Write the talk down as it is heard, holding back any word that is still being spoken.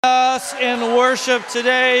us in worship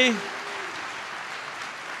today.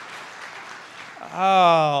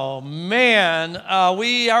 Oh, man.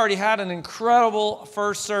 We already had an incredible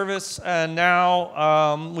first service, and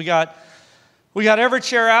now we got every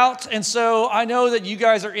chair out. And so I know that you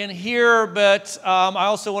guys are in here, but I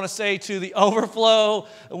also want to say to the overflow,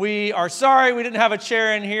 we are sorry we didn't have a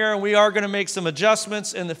chair in here, and we are going to make some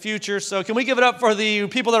adjustments in the future. So can we give it up for the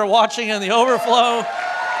people that are watching in the overflow?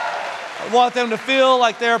 I want them to feel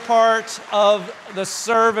like they're part of the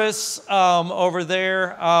service over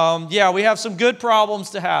there. We have some good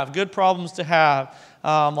problems to have,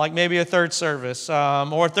 like maybe a third service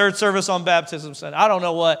or a third service on Baptism Sunday. I don't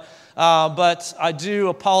know what, but I do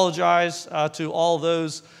apologize to all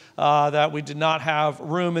those that we did not have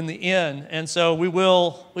room in the inn, and so we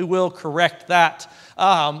will correct that.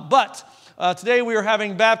 Today we are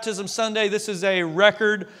having Baptism Sunday. This is a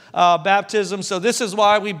record baptism, so this is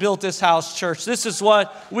why we built this house church. This is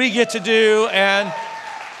what we get to do, and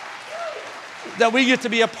that we get to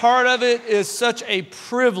be a part of it is such a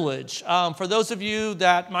privilege. For those of you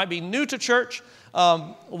that might be new to church,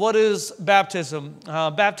 what is baptism?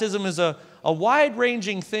 Baptism is a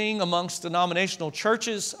wide-ranging thing amongst denominational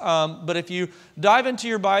churches, but if you dive into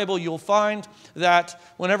your Bible, you'll find that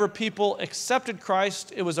whenever people accepted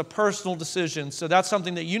Christ, it was a personal decision. So that's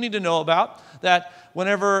something that you need to know about, that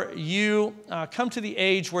whenever you come to the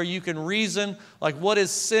age where you can reason, like what is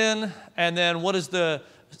sin, and then what is the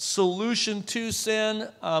solution to sin,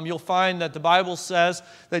 you'll find that the Bible says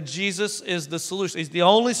that Jesus is the solution. He's the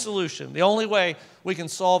only solution, the only way we can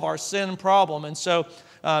solve our sin problem. And so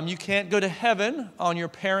you can't go to heaven on your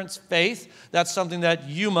parents' faith. That's something that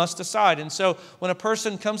you must decide. And so when a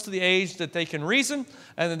person comes to the age that they can reason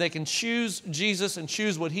and then they can choose Jesus and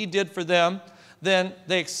choose what he did for them, then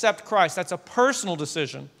they accept Christ. That's a personal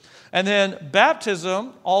decision. And then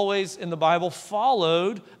baptism, always in the Bible,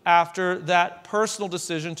 followed after that personal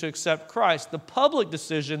decision to accept Christ. The public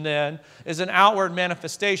decision then is an outward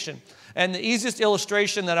manifestation. And the easiest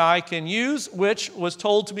illustration that I can use, which was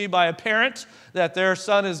told to me by a parent that their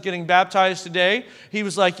son is getting baptized today, he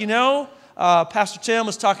was like, Pastor Tim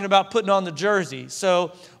was talking about putting on the jersey.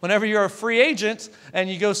 So whenever you're a free agent and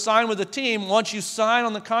you go sign with a team, once you sign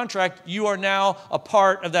on the contract, you are now a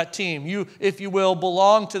part of that team. You, if you will,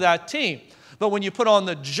 belong to that team. But when you put on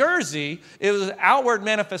the jersey, it was an outward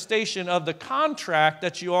manifestation of the contract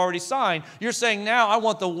that you already signed. You're saying, now I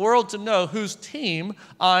want the world to know whose team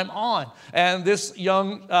I'm on. And this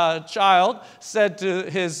young child said to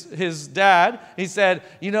his dad, he said,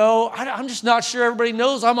 I'm just not sure everybody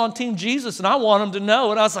knows I'm on Team Jesus, and I want them to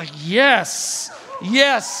know. And I was like, yes.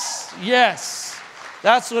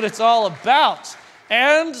 That's what it's all about.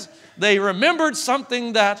 And they remembered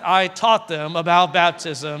something that I taught them about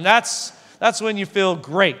baptism. That's when you feel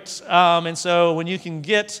great. And so when you can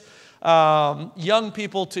get young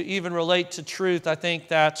people to even relate to truth, I think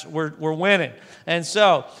that we're winning. And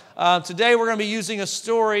so today we're going to be using a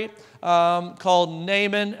story called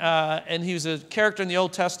Naaman, and he was a character in the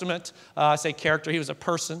Old Testament. I say character, he was a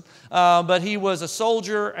person. But he was a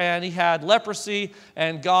soldier, and he had leprosy,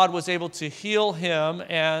 and God was able to heal him,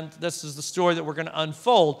 and this is the story that we're going to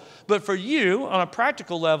unfold. But for you, on a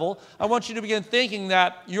practical level, I want you to begin thinking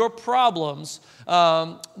that your problems,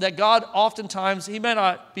 that God oftentimes, he may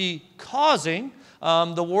not be causing.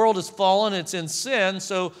 The world has fallen, it's in sin,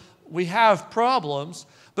 so we have problems.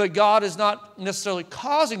 But God is not necessarily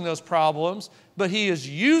causing those problems, but he is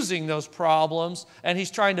using those problems, and he's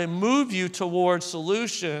trying to move you towards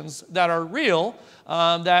solutions that are real,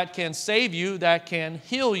 that can save you, that can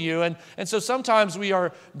heal you. And so sometimes we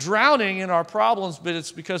are drowning in our problems, but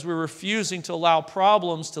it's because we're refusing to allow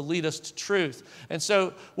problems to lead us to truth. And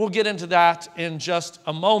so we'll get into that in just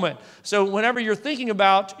a moment. So whenever you're thinking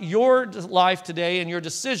about your life today and your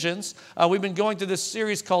decisions, we've been going through this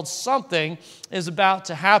series called Something is About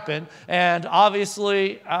to Happen. And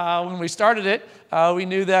obviously, when we started it, we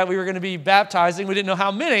knew that we were going to be baptizing. We didn't know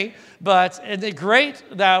how many, but it's great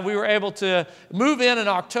that we were able to move in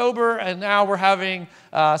October, and now we're having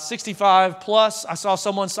 65 plus. I saw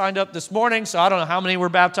someone signed up this morning, so I don't know how many we're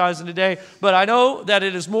baptizing today, but I know that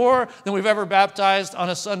it is more than we've ever baptized on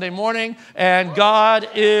a Sunday morning, and God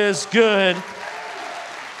is good.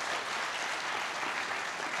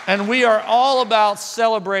 And we are all about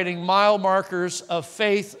celebrating mile markers of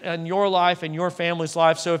faith in your life and your family's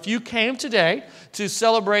life. So if you came today to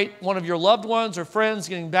celebrate one of your loved ones or friends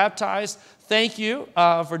getting baptized, thank you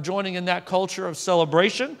for joining in that culture of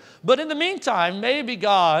celebration. But in the meantime, maybe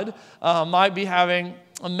God might be having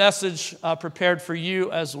a message prepared for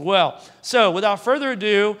you as well. So without further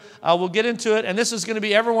ado, we'll get into it. And this is going to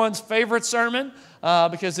be everyone's favorite sermon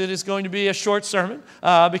because it is going to be a short sermon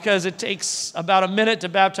because it takes about a minute to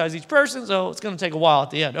baptize each person. So it's going to take a while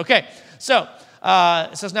at the end. Okay, so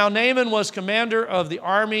it says, now Naaman was commander of the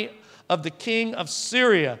army of the king of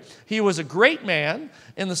Syria. He was a great man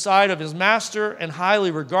in the sight of his master and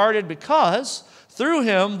highly regarded because through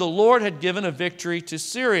him the Lord had given a victory to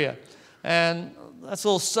Syria. And that's a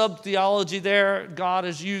little sub-theology there. God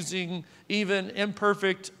is using even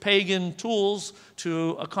imperfect pagan tools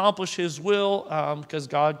to accomplish his will because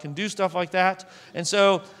God can do stuff like that. And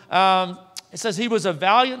so it says he was a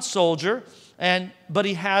valiant soldier, but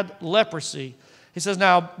he had leprosy. He says,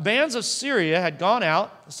 now, bands of Syria had gone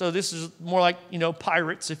out, so this is more like,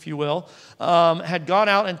 pirates, if you will, had gone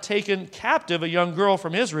out and taken captive a young girl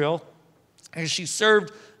from Israel, and she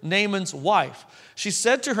served Naaman's wife. She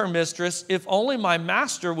said to her mistress, if only my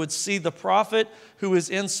master would see the prophet who is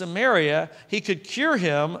in Samaria, he could cure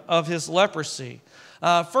him of his leprosy.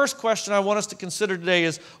 First question I want us to consider today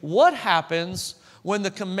is, what happens when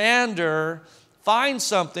the commander finds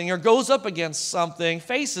something or goes up against something,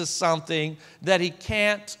 faces something that he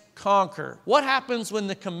can't conquer? What happens when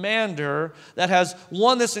the commander that has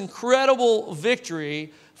won this incredible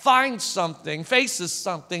victory finds something, faces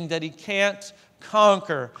something that he can't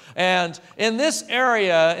conquer? And in this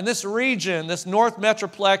area, in this region, this North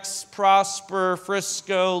Metroplex, Prosper,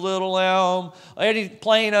 Frisco, Little Elm,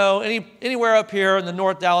 Plano, anywhere up here in the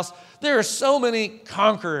North Dallas, there are so many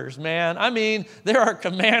conquerors, man. I mean, there are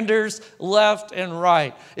commanders left and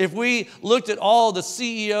right. If we looked at all the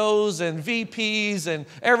CEOs and VPs and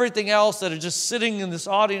everything else that are just sitting in this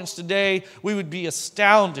audience today, we would be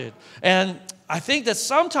astounded. And I think that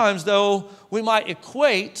sometimes, though, we might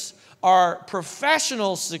equate our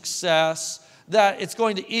professional success that it's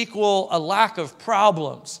going to equal a lack of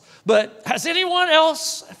problems. But has anyone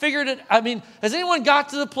else figured it? I mean, has anyone got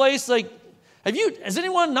to the place has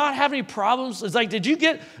anyone not have any problems? It's like, did you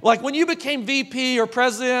get, when you became VP or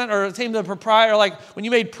president or became the proprietor, when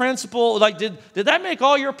you made principal, did that make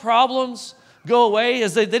all your problems go away?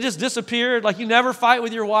 As they just disappeared? You never fight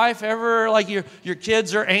with your wife ever? Your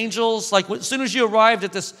kids are angels? As soon as you arrived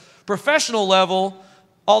at this professional level,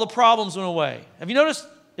 all the problems went away. Have you noticed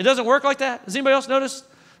it doesn't work like that? Has anybody else noticed?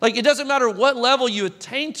 It doesn't matter what level you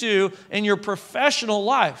attain to in your professional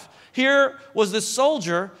life. Here was this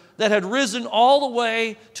soldier that had risen all the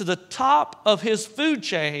way to the top of his food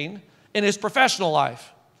chain in his professional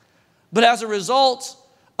life. But as a result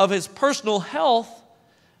of his personal health,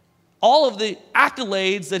 all of the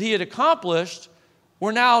accolades that he had accomplished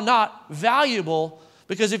were now not valuable,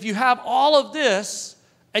 because if you have all of this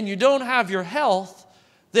and you don't have your health,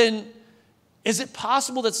 then is it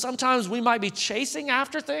possible that sometimes we might be chasing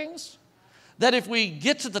after things? That if we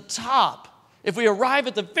get to the top, if we arrive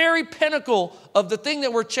at the very pinnacle of the thing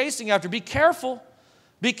that we're chasing after, be careful.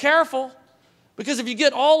 Be careful. Because if you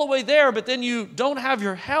get all the way there, but then you don't have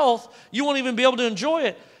your health, you won't even be able to enjoy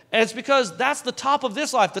it. And it's because that's the top of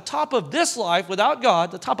this life. The top of this life without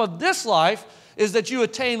God, the top of this life is that you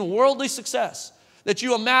attain worldly success, that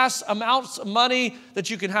you amass amounts of money,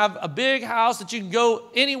 that you can have a big house, that you can go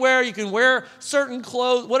anywhere, you can wear certain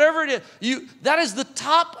clothes, whatever it is. That is the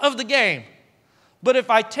top of the game. But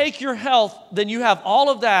if I take your health, then you have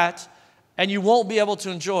all of that, and you won't be able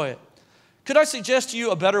to enjoy it. Could I suggest to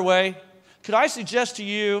you a better way? Could I suggest to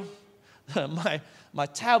you, my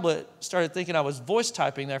tablet started thinking I was voice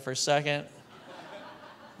typing there for a second.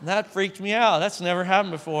 And that freaked me out. That's never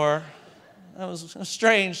happened before. That was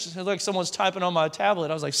strange. It looked like someone's typing on my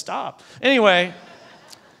tablet. I was like, stop. Anyway,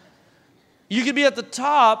 you could be at the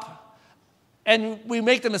top, and we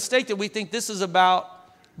make the mistake that we think this is about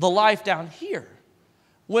the life down here,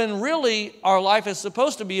 when really our life is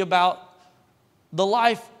supposed to be about the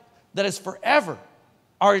life that is forever,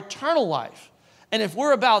 our eternal life. And if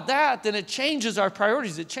we're about that, then it changes our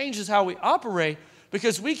priorities. It changes how we operate,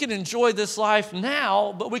 because we can enjoy this life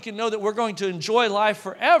now, but we can know that we're going to enjoy life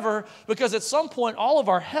forever, because at some point all of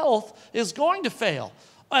our health is going to fail.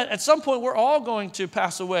 At some point we're all going to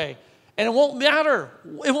pass away. And it won't matter.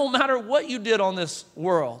 It won't matter what you did on this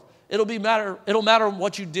world. It'll matter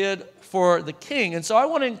what you did for the King. And so I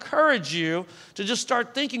want to encourage you to just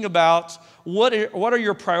start thinking about what are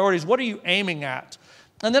your priorities? What are you aiming at?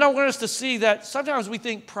 And then I want us to see that sometimes we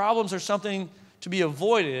think problems are something to be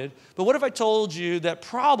avoided. But what if I told you that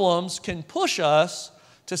problems can push us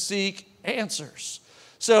to seek answers?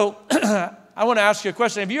 So I want to ask you a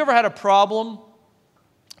question. Have you ever had a problem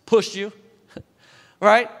push you?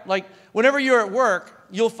 Right? Whenever you're at work,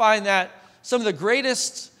 you'll find that some of the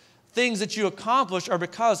greatest things that you accomplish are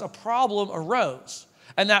because a problem arose.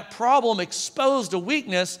 And that problem exposed a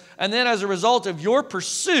weakness, and then as a result of your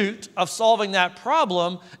pursuit of solving that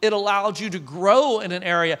problem, it allowed you to grow in an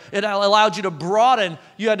area. It allowed you to broaden.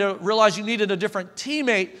 You had to realize you needed a different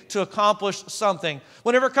teammate to accomplish something.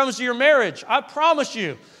 Whenever it comes to your marriage, I promise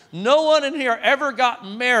you, no one in here ever got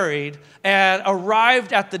married and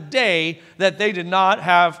arrived at the day that they did not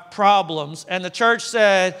have problems. And the church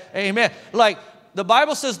said, amen. Like the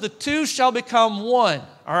Bible says, the two shall become one,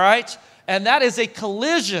 all right? And that is a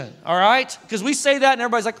collision, all right? Because we say that and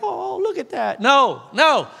everybody's like, oh, look at that.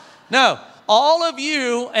 No. All of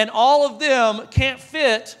you and all of them can't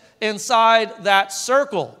fit inside that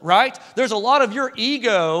circle, right? There's a lot of your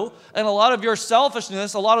ego and a lot of your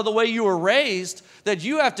selfishness, a lot of the way you were raised that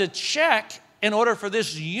you have to check in order for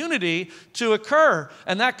this unity to occur.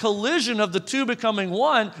 And that collision of the two becoming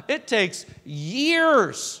one, it takes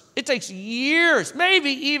years. It takes years,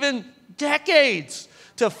 maybe even decades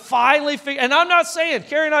to finally figure. And I'm not saying,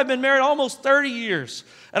 Carrie and I have been married almost 30 years.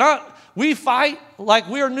 And we fight like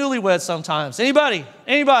we are newlyweds sometimes. Anybody?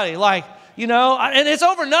 Like, you know, and it's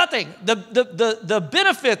over nothing. The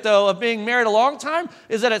benefit, though, of being married a long time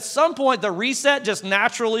is that at some point the reset just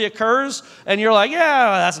naturally occurs, and you're like,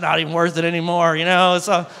 yeah, that's not even worth it anymore. You know,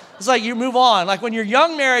 it's like you move on. Like when you're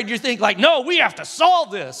young married, you think like, no, we have to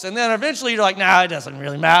solve this, and then eventually you're like, nah, it doesn't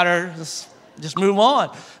really matter. Just move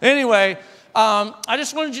on. Anyway. I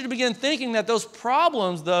just wanted you to begin thinking that those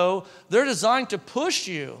problems, though, they're designed to push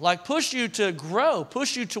you to grow,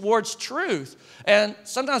 push you towards truth. And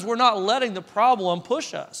sometimes we're not letting the problem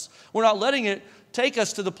push us. We're not letting it take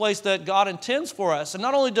us to the place that God intends for us. And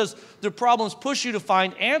not only does the problems push you to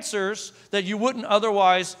find answers that you wouldn't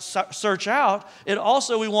otherwise search out, it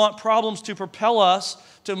also, we want problems to propel us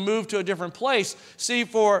to move to a different place. See,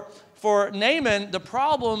 for Naaman, the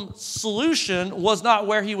problem solution was not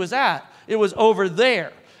where he was at. It was over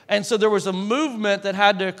there. And so there was a movement that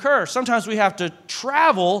had to occur. Sometimes we have to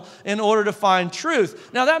travel in order to find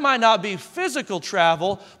truth. Now, that might not be physical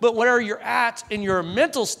travel, but where you're at in your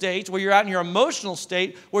mental state, where you're at in your emotional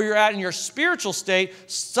state, where you're at in your spiritual state,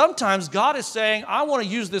 sometimes God is saying, I want to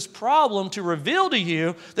use this problem to reveal to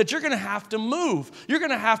you that you're going to have to move. You're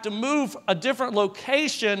going to have to move a different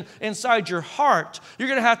location inside your heart. You're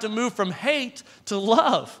going to have to move from hate to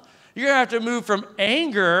love. You're going to have to move from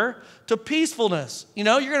anger to peacefulness. You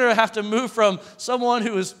know, you're going to have to move from someone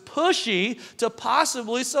who is pushy to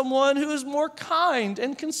possibly someone who is more kind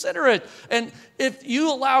and considerate. And if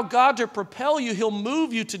you allow God to propel you, He'll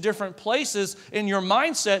move you to different places in your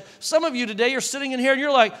mindset. Some of you today are sitting in here and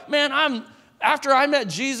you're like, man, after I met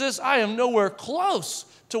Jesus, I am nowhere close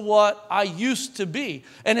to what I used to be.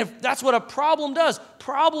 And if that's what a problem does,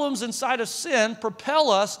 problems inside of sin propel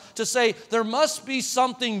us to say, there must be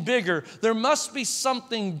something bigger. There must be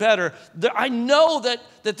something better. I know that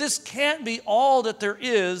this can't be all that there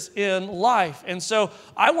is in life. And so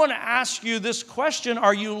I want to ask you this question.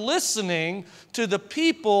 Are you listening to the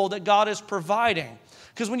people that God is providing?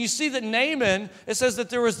 Because when you see that Naaman, it says that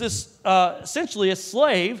there was this, essentially a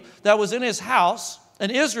slave that was in his house,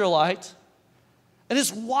 an Israelite. And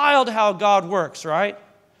it's wild how God works, right?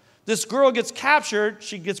 This girl gets captured.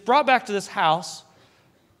 She gets brought back to this house.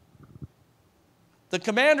 The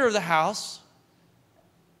commander of the house,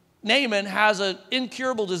 Naaman, has an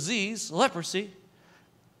incurable disease, leprosy.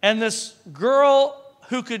 And this girl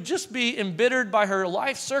who could just be embittered by her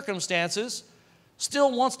life circumstances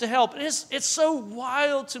still wants to help. And it's so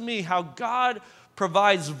wild to me how God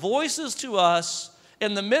provides voices to us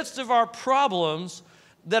in the midst of our problems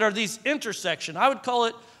that are these intersection. I would call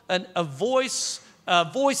it a voice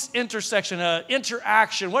intersection, an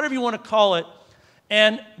interaction, whatever you want to call it.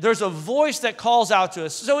 And there's a voice that calls out to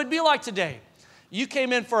us. So it'd be like today. You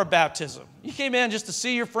came in for a baptism. You came in just to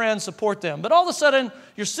see your friends, support them. But all of a sudden,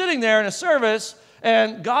 you're sitting there in a service,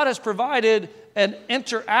 and God has provided an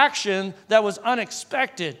interaction that was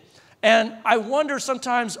unexpected. And I wonder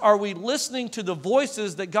sometimes, are we listening to the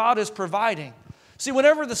voices that God is providing? See,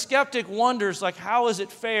 whenever the skeptic wonders, like, how is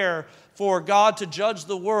it fair for God to judge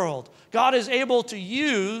the world? God is able to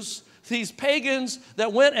use these pagans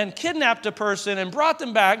that went and kidnapped a person and brought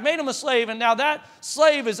them back, made them a slave, and now that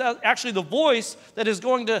slave is actually the voice that is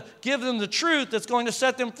going to give them the truth that's going to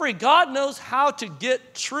set them free. God knows how to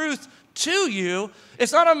get truth to you.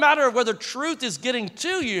 It's not a matter of whether truth is getting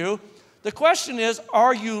to you. The question is,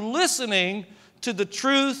 are you listening to the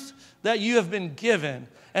truth that you have been given?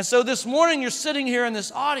 And so this morning you're sitting here in this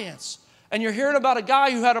audience and you're hearing about a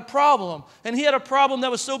guy who had a problem, and he had a problem that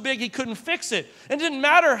was so big he couldn't fix it. And it didn't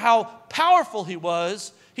matter how powerful he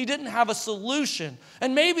was, he didn't have a solution.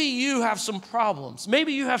 And maybe you have some problems.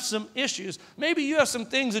 Maybe you have some issues. Maybe you have some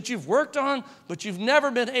things that you've worked on, but you've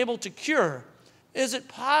never been able to cure. Is it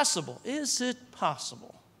possible? Is it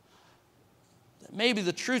possible that maybe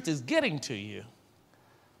the truth is getting to you,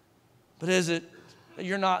 but is it that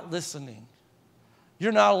you're not listening?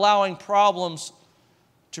 You're not allowing problems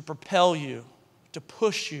to propel you, to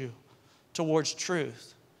push you towards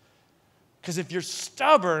truth. Because if you're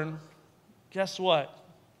stubborn, guess what?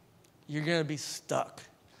 You're going to be stuck.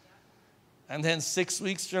 And then 6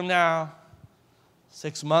 weeks from now,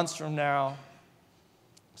 6 months from now,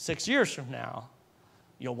 6 years from now,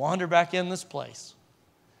 you'll wander back in this place.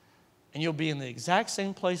 And you'll be in the exact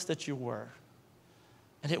same place that you were.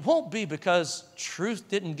 And it won't be because truth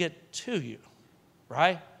didn't get to you,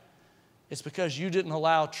 right? It's because you didn't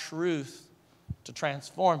allow truth to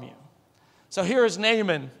transform you. So here is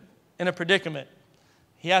Naaman in a predicament.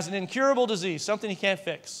 He has an incurable disease, something he can't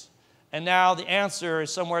fix. And now the answer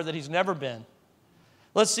is somewhere that he's never been.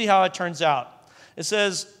 Let's see how it turns out. It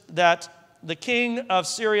says that the king of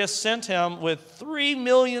Syria sent him with $3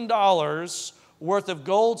 million worth of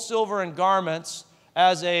gold, silver, and garments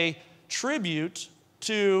as a tribute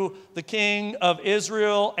to the king of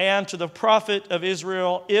Israel and to the prophet of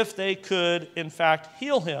Israel if they could, in fact,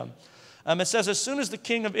 heal him. It says, as soon as the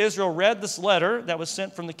king of Israel read this letter that was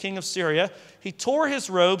sent from the king of Syria, he tore his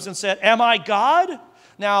robes and said, "Am I God?"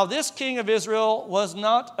 Now, this king of Israel was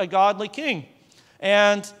not a godly king.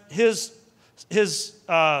 And his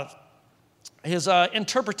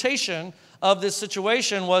interpretation of this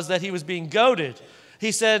situation was that he was being goaded.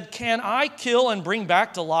 He said, "Can I kill and bring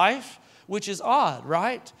back to life?" Which is odd,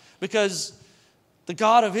 right? Because the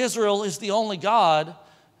God of Israel is the only God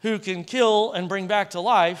who can kill and bring back to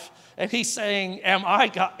life. And he's saying, am I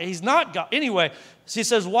God? He's not God. Anyway, so he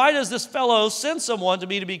says, why does this fellow send someone to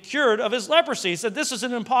me to be cured of his leprosy? He said, this is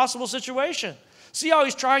an impossible situation. See how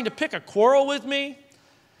he's trying to pick a quarrel with me?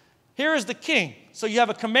 Here is the king. So you have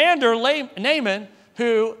a commander, Naaman,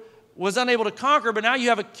 who was unable to conquer, but now you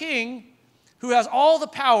have a king who has all the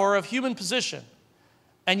power of human position,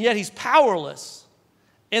 and yet he's powerless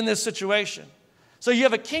in this situation. So you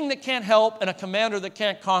have a king that can't help and a commander that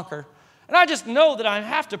can't conquer. And I just know that I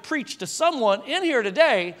have to preach to someone in here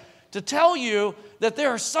today to tell you that there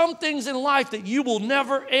are some things in life that you will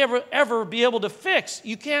never, ever, ever be able to fix.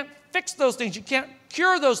 You can't fix those things. You can't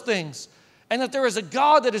cure those things. And that there is a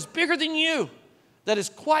God that is bigger than you, that is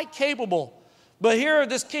quite capable. But here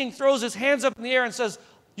this king throws his hands up in the air and says,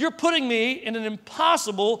 you're putting me in an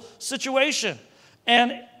impossible situation.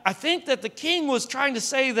 And I think that the king was trying to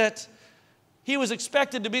say that he was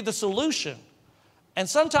expected to be the solution. And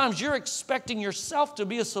sometimes you're expecting yourself to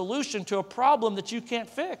be a solution to a problem that you can't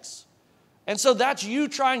fix. And so that's you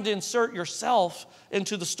trying to insert yourself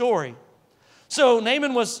into the story. So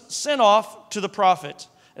Naaman was sent off to the prophet.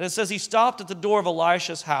 And it says he stopped at the door of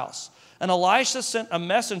Elisha's house. And Elisha sent a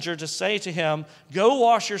messenger to say to him, go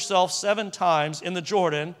wash yourself 7 times in the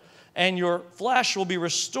Jordan, and your flesh will be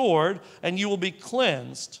restored, and you will be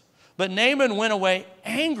cleansed. But Naaman went away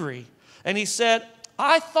angry. And he said,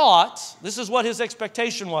 I thought, this is what his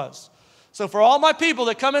expectation was. So for all my people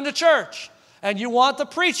that come into church, and you want the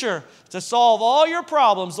preacher to solve all your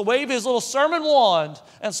problems, to wave his little sermon wand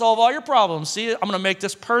and solve all your problems. See, I'm going to make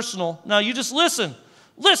this personal. Now you just listen.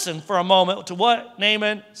 Listen for a moment to what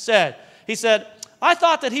Naaman said. He said, I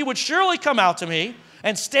thought that he would surely come out to me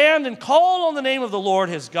and stand and call on the name of the Lord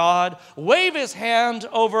his God, wave his hand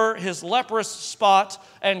over his leprous spot,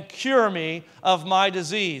 and cure me of my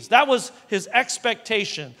disease. That was his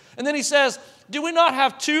expectation. And then he says, do we not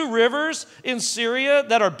have 2 rivers in Syria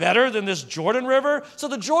that are better than this Jordan River? So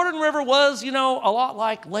the Jordan River was, a lot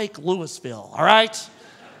like Lake Louisville, all right?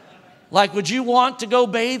 Like, would you want to go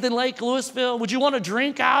bathe in Lake Louisville? Would you want to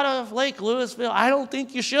drink out of Lake Louisville? I don't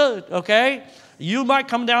think you should, okay? You might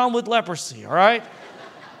come down with leprosy, all right?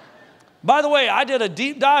 By the way, I did a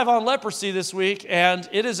deep dive on leprosy this week, and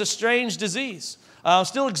it is a strange disease.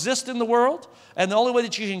 Still exists in the world, and the only way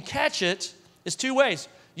that you can catch it is 2 ways.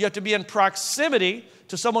 You have to be in proximity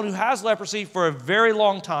to someone who has leprosy for a very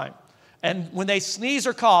long time. And when they sneeze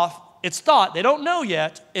or cough, it's thought, they don't know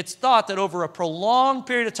yet, it's thought that over a prolonged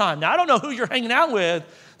period of time. Now, I don't know who you're hanging out with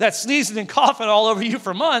that's sneezing and coughing all over you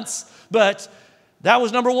for months, but that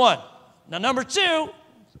was number 1. Now, number 2,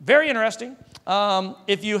 very interesting.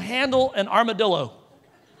 If you handle an armadillo.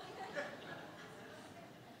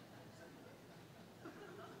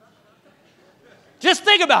 Just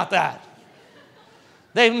think about that.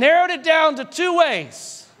 They've narrowed it down to 2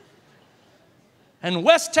 ways. And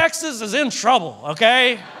West Texas is in trouble,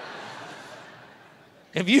 okay?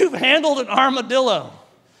 If you've handled an armadillo,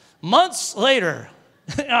 months later,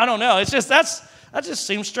 I don't know, that just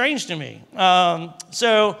seems strange to me.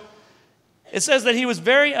 So it says that he was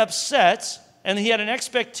very upset, and he had an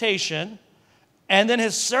expectation, And then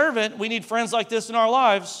his servant, we need friends like this in our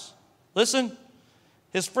lives. Listen,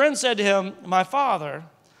 his friend said to him, my father,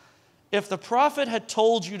 if the prophet had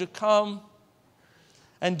told you to come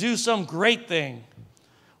and do some great thing,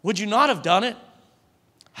 would you not have done it?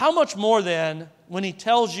 How much more then when he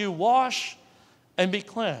tells you, wash and be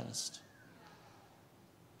cleansed?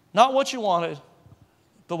 Not what you wanted,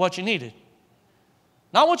 but what you needed.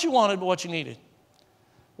 Not what you wanted, but what you needed.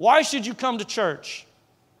 Why should you come to church?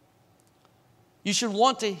 You should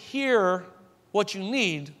want to hear what you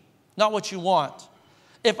need, not what you want.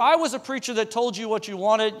 If I was a preacher that told you what you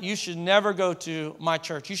wanted, you should never go to my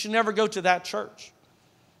church. You should never go to that church.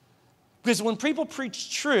 Because when people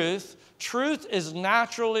preach truth, truth is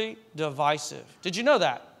naturally divisive. Did you know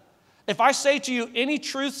that? If I say to you any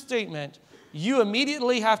truth statement, you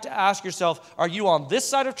immediately have to ask yourself, are you on this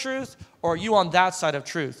side of truth or are you on that side of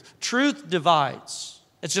truth? Truth divides.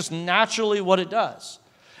 It's just naturally what it does.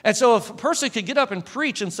 And so if a person could get up and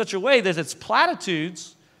preach in such a way that it's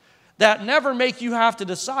platitudes that never make you have to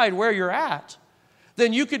decide where you're at,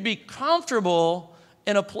 then you could be comfortable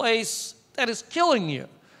in a place that is killing you.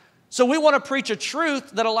 So we want to preach a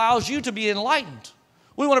truth that allows you to be enlightened.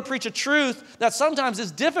 We want to preach a truth that sometimes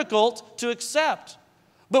is difficult to accept.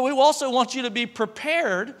 But we also want you to be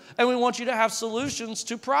prepared, and we want you to have solutions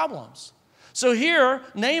to problems. So here,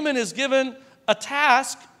 Naaman is given a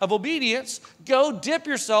task of obedience. Go dip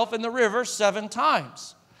yourself in the river 7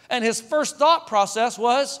 times. And his first thought process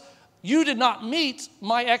was, you did not meet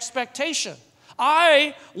my expectation.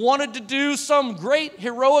 I wanted to do some great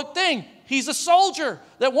heroic thing. He's a soldier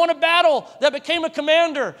that won a battle, that became a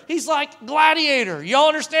commander. He's like Gladiator. Y'all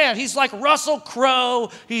understand? He's like Russell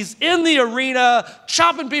Crowe. He's in the arena,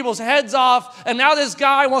 chopping people's heads off. And now this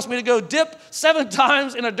guy wants me to go dip 7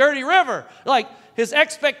 times in a dirty river. Like, his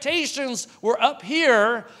expectations were up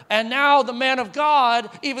here, and now the man of God,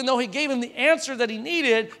 even though he gave him the answer that he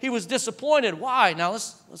needed, he was disappointed. Why? Now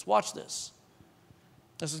let's watch this.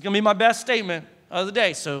 This is going to be my best statement of the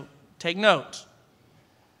day, so take note.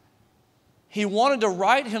 He wanted to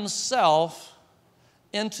write himself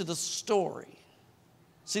into the story.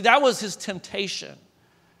 See, that was his temptation.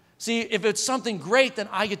 See, if it's something great, then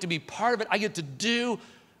I get to be part of it. I get to do,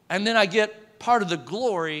 and then I get part of the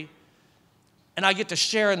glory, and I get to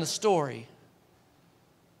share in the story.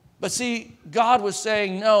 But see, God was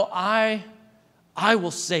saying, no, I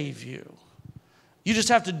will save you. You just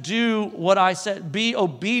have to do what I said. Be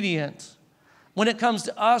obedient. When it comes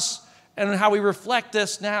to us and how we reflect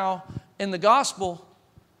this now in the gospel,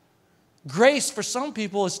 grace for some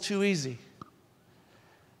people is too easy.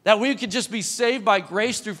 That we could just be saved by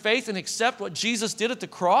grace through faith and accept what Jesus did at the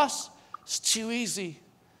cross is too easy.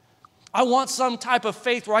 I want some type of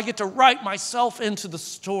faith where I get to write myself into the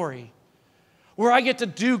story, where I get to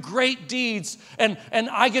do great deeds, and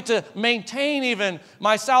I get to maintain even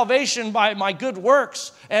my salvation by my good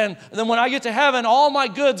works. And then when I get to heaven, all my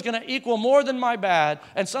good's going to equal more than my bad,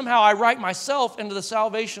 and somehow I write myself into the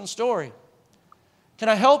salvation story. Can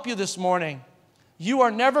I help you this morning? You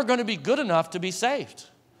are never going to be good enough to be saved.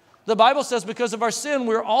 The Bible says because of our sin,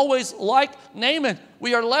 we're always like Naaman.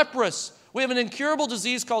 We are leprous. We have an incurable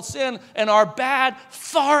disease called sin, and our bad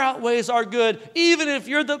far outweighs our good. Even if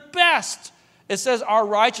you're the best, it says our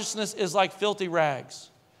righteousness is like filthy rags.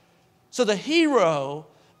 So the hero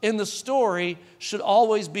in the story should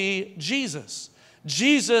always be Jesus.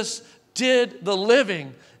 Jesus did the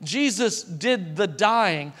living. Jesus did the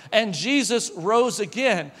dying, and Jesus rose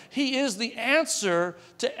again. He is the answer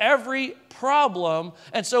to every problem,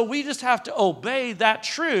 and so we just have to obey that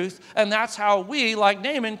truth, and that's how we, like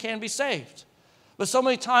Naaman, can be saved. But so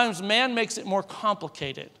many times man makes it more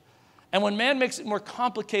complicated. And when man makes it more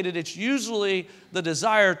complicated, it's usually the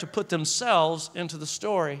desire to put themselves into the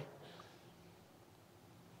story.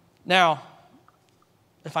 Now,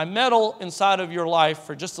 if I meddle inside of your life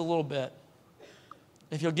for just a little bit,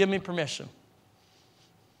 if you'll give me permission,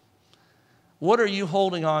 what are you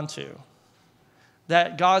holding on to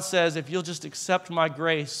that God says, if you'll just accept my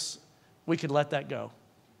grace, we could let that go?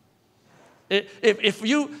 If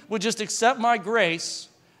you would just accept my grace,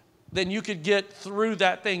 then you could get through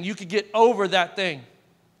that thing. You could get over that thing.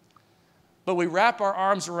 But we wrap our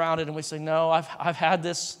arms around it and we say, no, I've had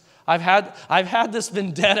this. I've had this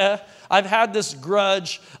vendetta. I've had this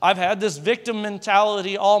grudge. I've had this victim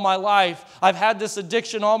mentality all my life. I've had this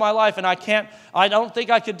addiction all my life, and I don't think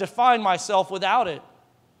I could define myself without it.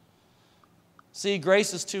 See,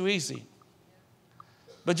 grace is too easy.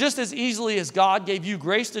 But just as easily as God gave you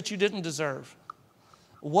grace that you didn't deserve,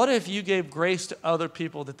 what if you gave grace to other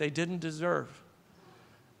people that they didn't deserve?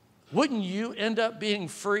 Wouldn't you end up being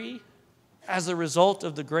free as a result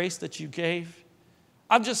of the grace that you gave?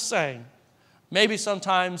 I'm just saying, Maybe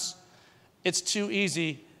sometimes it's too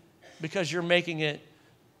easy because you're making it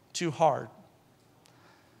too hard.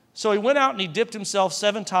 So he went out and he dipped himself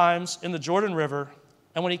 7 times in the Jordan River.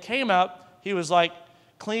 And when he came up, he was like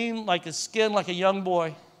clean, like his skin, like a young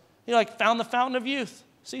boy. He like found the fountain of youth.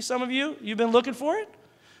 See, some of you, you've been looking for it.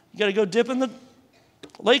 You got to go dip in the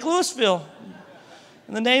Lake Louisville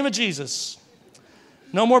in the name of Jesus.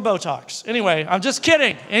 No more Botox. Anyway, I'm just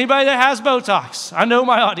kidding. Anybody that has Botox, I know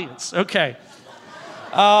my audience. Okay.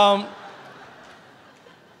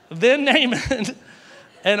 Then Naaman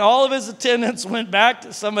and all of his attendants went back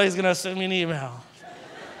to, somebody's going to send me an email.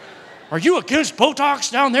 Are you against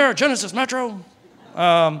Botox down there at Genesis Metro?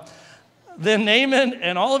 Then Naaman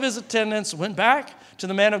and all of his attendants went back to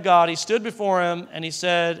the man of God. He stood before him and he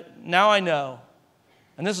said, now I know,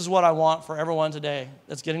 and this is what I want for everyone today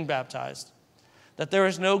that's getting baptized, that there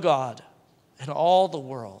is no God in all the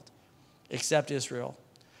world except Israel.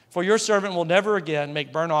 For your servant will never again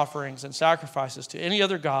make burnt offerings and sacrifices to any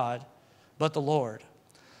other God but the Lord.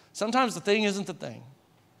 Sometimes the thing isn't the thing.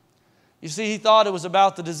 You see, he thought it was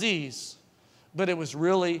about the disease, but it was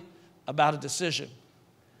really about a decision.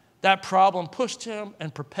 That problem pushed him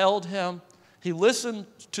and propelled him. He listened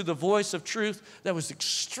to the voice of truth that was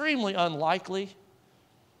extremely unlikely,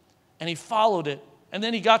 and he followed it. And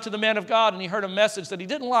then he got to the man of God, and he heard a message that he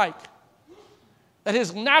didn't like, that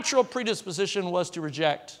his natural predisposition was to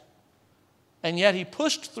reject. And yet he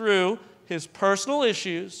pushed through his personal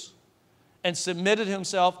issues and submitted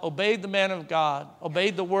himself, obeyed the man of God,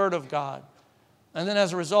 obeyed the word of God. And then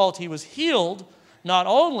as a result, he was healed not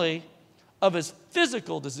only of his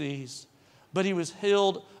physical disease, but he was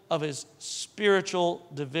healed of his spiritual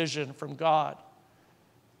division from God.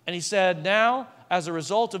 And he said, now, as a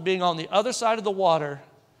result of being on the other side of the water,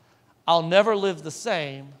 I'll never live the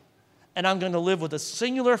same, and I'm going to live with a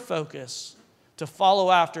singular focus to follow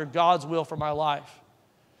after God's will for my life.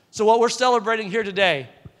 So what we're celebrating here today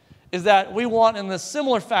is that we want, in a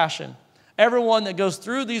similar fashion, everyone that goes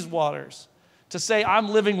through these waters to say, I'm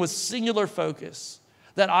living with singular focus,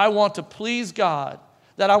 that I want to please God,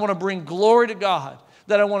 that I want to bring glory to God,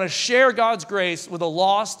 that I want to share God's grace with a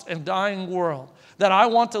lost and dying world, that I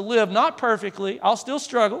want to live not perfectly, I'll still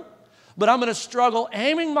struggle, but I'm going to struggle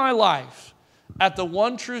aiming my life at the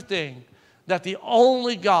one true thing, that the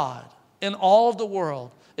only God in all of the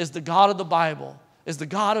world is the God of the Bible, is the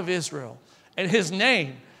God of Israel. And his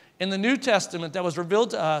name in the New Testament that was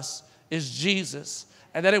revealed to us is Jesus.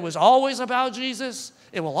 And that it was always about Jesus.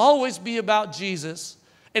 It will always be about Jesus.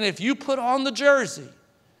 And if you put on the jersey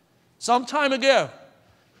some time ago,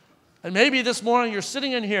 and maybe this morning you're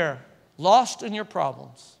sitting in here lost in your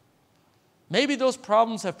problems, maybe those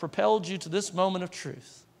problems have propelled you to this moment of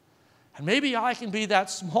truth. And maybe I can be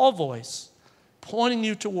that small voice pointing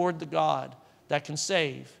you toward the God that can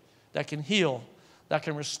save, that can heal, that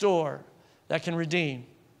can restore, that can redeem.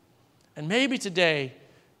 And maybe today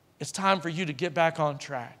it's time for you to get back on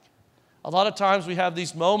track. A lot of times we have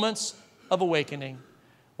these moments of awakening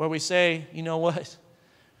where we say, you know what?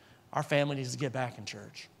 Our family needs to get back in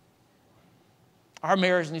church. Our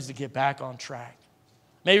marriage needs to get back on track.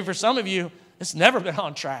 Maybe for some of you, it's never been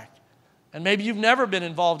on track. And maybe you've never been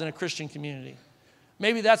involved in a Christian community.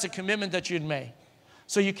 Maybe that's a commitment that you'd made.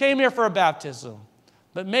 So you came here for a baptism,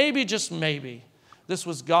 but maybe, just maybe, this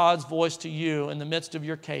was God's voice to you in the midst of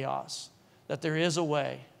your chaos, that there is a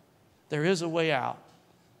way. There is a way out,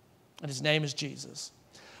 and his name is Jesus.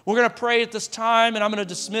 We're going to pray at this time, and I'm going to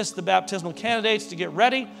dismiss the baptismal candidates to get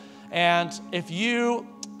ready. And if you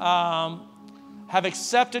have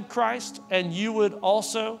accepted Christ and you would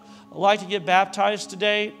also like to get baptized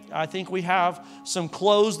today, I think we have some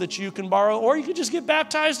clothes that you can borrow, or you could just get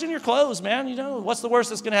baptized in your clothes, man. You know, what's the worst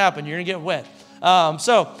that's going to happen? You're going to get wet.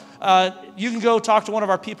 So you can go talk to one of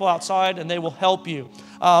our people outside, and they will help you.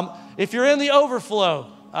 If you're in the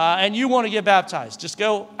overflow and you want to get baptized, just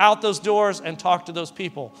go out those doors and talk to those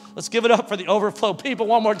people. Let's give it up for the overflow people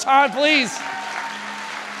one more time, please.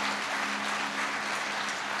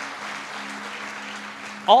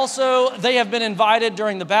 Also, they have been invited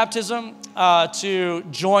during the baptism to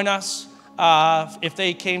join us if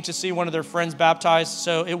they came to see one of their friends baptized.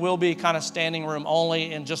 So it will be kind of standing room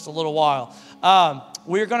only in just a little while.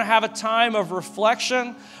 We're going to have a time of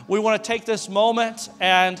reflection. We want to take this moment,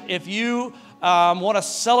 and if you want to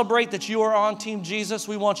celebrate that you are on Team Jesus,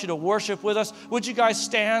 we want you to worship with us. Would you guys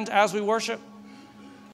stand as we worship?